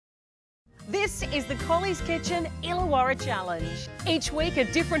This is the Collies Kitchen Illawarra Challenge. Each week a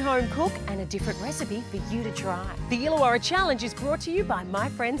different home cook and a different recipe for you to try. The Illawarra Challenge is brought to you by my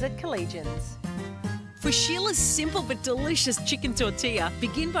friends at Collies. For Sheila's simple but delicious chicken tortilla,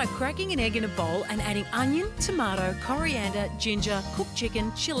 begin by cracking an egg in a bowl and adding onion, tomato, coriander, ginger, cooked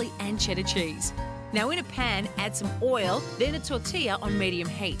chicken, chilli and cheddar cheese. Now in a pan, add some oil, then a tortilla on medium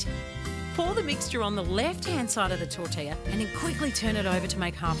heat. Pour the mixture on the left-hand side of the tortilla and then quickly turn it over to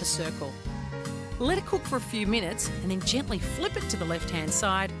make half a circle. Let it cook for a few minutes and then gently flip it to the left-hand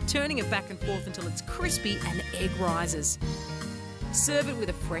side, turning it back and forth until it's crispy and the egg rises. Serve it with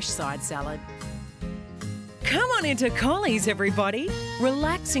a fresh side salad. Come on into Collies, everybody.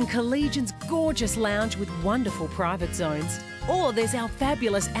 Relax in Collegian's gorgeous lounge with wonderful private zones. Or there's our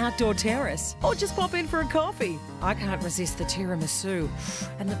fabulous outdoor terrace. Or just pop in for a coffee. I can't resist the tiramisu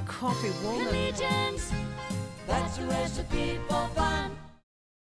and the coffee walnut. Collegians, that's a recipe for fun.